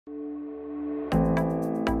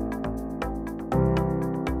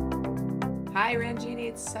Hi, Ranjini.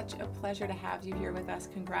 It's such a pleasure to have you here with us.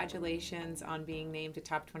 Congratulations on being named a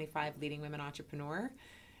top 25 leading women entrepreneur.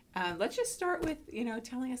 Let's just start with,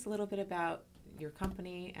 telling us a little bit about your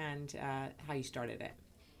company and how you started it.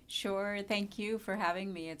 Sure, thank you for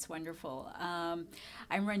having me. It's wonderful. I'm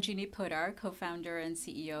Ranjini Poddar, co-founder and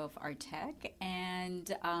CEO of ARTECH,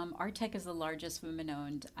 and ARTECH is the largest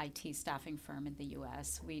women-owned IT staffing firm in the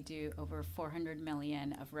U.S. We do over 400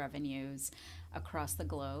 million of revenues across the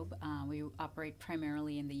globe. We operate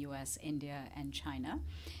primarily in the U.S., India, and China,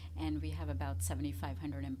 and we have about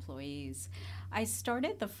 7,500 employees. I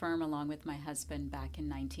started the firm along with my husband back in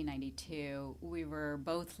 1992. We were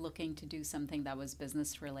both looking to do something that was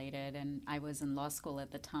business related, and I was in law school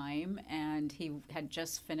at the time, and he had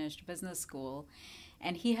just finished business school,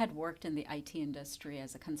 and he had worked in the IT industry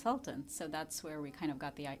as a consultant. So that's where we kind of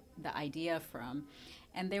got the idea from.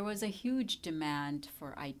 And there was a huge demand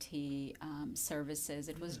for IT services.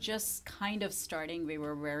 It was just kind of starting. We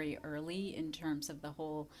were very early in terms of the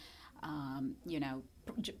whole,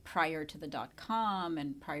 prior to the .com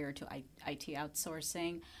and prior to IT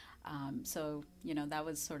outsourcing. That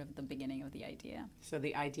was sort of the beginning of the idea. So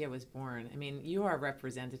the idea was born. I mean, you are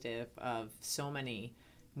representative of so many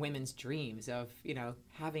women's dreams of,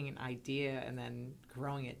 having an idea and then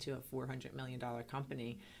growing it to a $400 million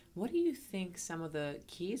company. What do you think some of the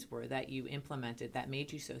keys were that you implemented that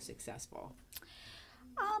made you so successful?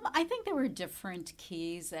 I think there were different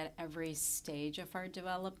keys at every stage of our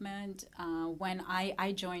development. When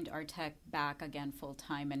I joined ARTECH back again full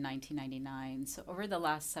time in 1999, so over the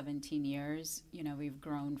last 17 years, we've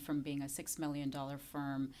grown from being a $6 million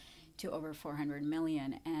firm to over 400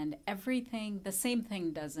 million, and the same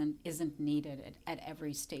thing isn't needed at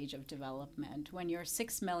every stage of development. When you're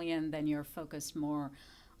 6 million, then you're focused more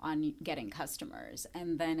on getting customers,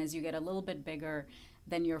 and then as you get a little bit bigger,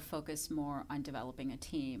 then you're focused more on developing a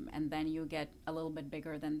team, and then you get a little bit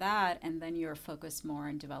bigger than that, and then you're focused more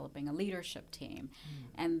on developing a leadership team,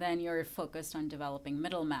 and then you're focused on developing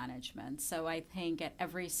middle management. So I think at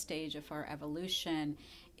every stage of our evolution,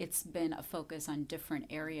 it's been a focus on different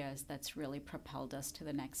areas that's really propelled us to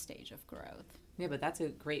the next stage of growth. Yeah, but that's a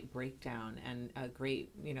great breakdown and a great,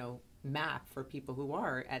 map for people who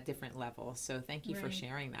are at different levels. So thank you for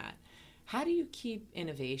sharing that. How do you keep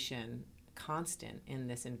innovation constant in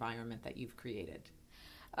this environment that you've created?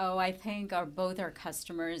 Oh, I think both our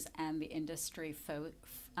customers and the industry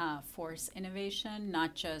force innovation,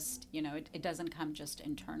 not just, it doesn't come just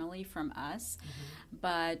internally from us,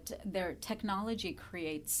 but their technology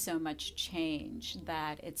creates so much change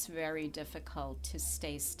that it's very difficult to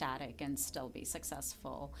stay static and still be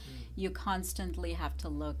successful. You constantly have to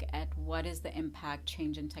look at what is the impact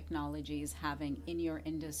change in technology is having in your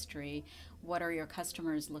industry. What are your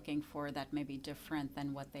customers looking for that may be different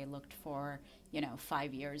than what they looked for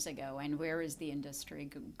 5 years ago, and where is the industry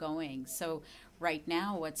going? So right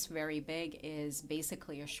now what's very big is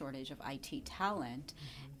basically a shortage of IT talent,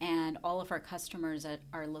 and all of our customers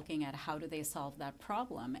are looking at how do they solve that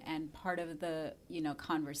problem, and part of the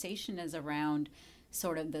conversation is around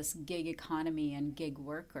sort of this gig economy and gig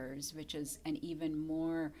workers, which is an even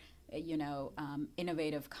more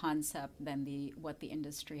innovative concept than what the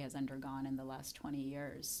industry has undergone in the last 20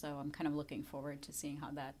 years. So I'm kind of looking forward to seeing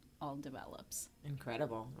how that all develops.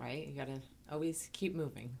 Incredible, right? You got to always keep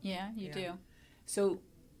moving. Yeah, you do. So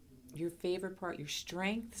your favorite part, your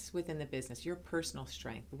strengths within the business, your personal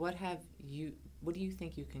strength, what do you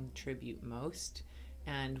think you contribute most,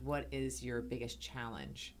 and what is your biggest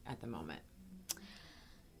challenge at the moment?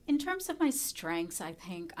 In terms of my strengths, I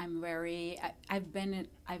think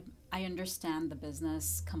I understand the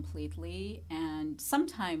business completely, and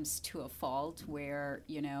sometimes to a fault where,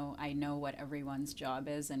 I know what everyone's job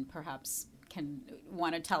is and perhaps can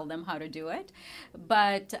want to tell them how to do it.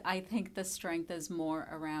 But I think the strength is more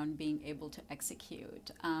around being able to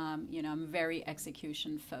execute. I'm very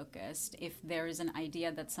execution focused. If there is an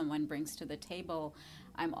idea that someone brings to the table,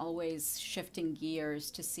 I'm always shifting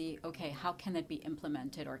gears to see, okay, how can it be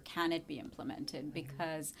implemented, or can it be implemented?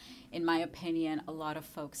 Because in my opinion, a lot of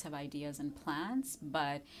folks have ideas and plans,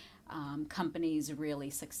 but companies really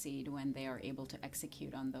succeed when they are able to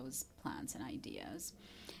execute on those plans and ideas.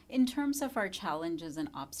 In terms of our challenges and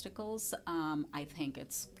obstacles, I think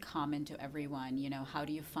it's common to everyone. How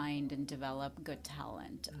do you find and develop good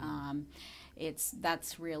talent?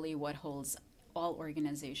 That's really what holds all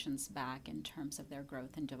organizations back in terms of their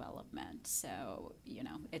growth and development. So,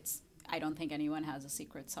 I don't think anyone has a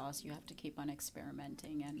secret sauce. You have to keep on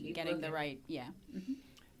experimenting and getting the right,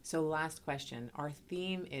 So last question. Our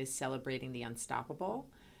theme is celebrating the unstoppable,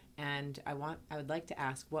 and I would like to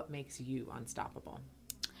ask, what makes you unstoppable?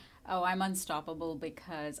 Oh, I'm unstoppable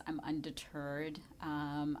because I'm undeterred.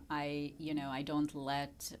 I don't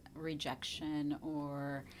let rejection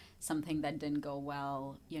or something that didn't go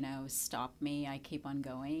well, stop me. I keep on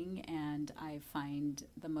going, and I find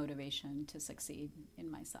the motivation to succeed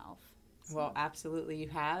in myself. Well, absolutely you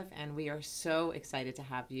have, and we are so excited to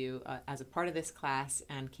have you as a part of this class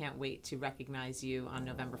and can't wait to recognize you on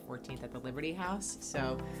November 14th at the Liberty House.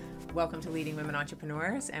 So welcome to Leading Women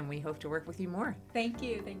Entrepreneurs, and we hope to work with you more. Thank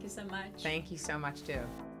you. Thank you so much. Thank you so much, too.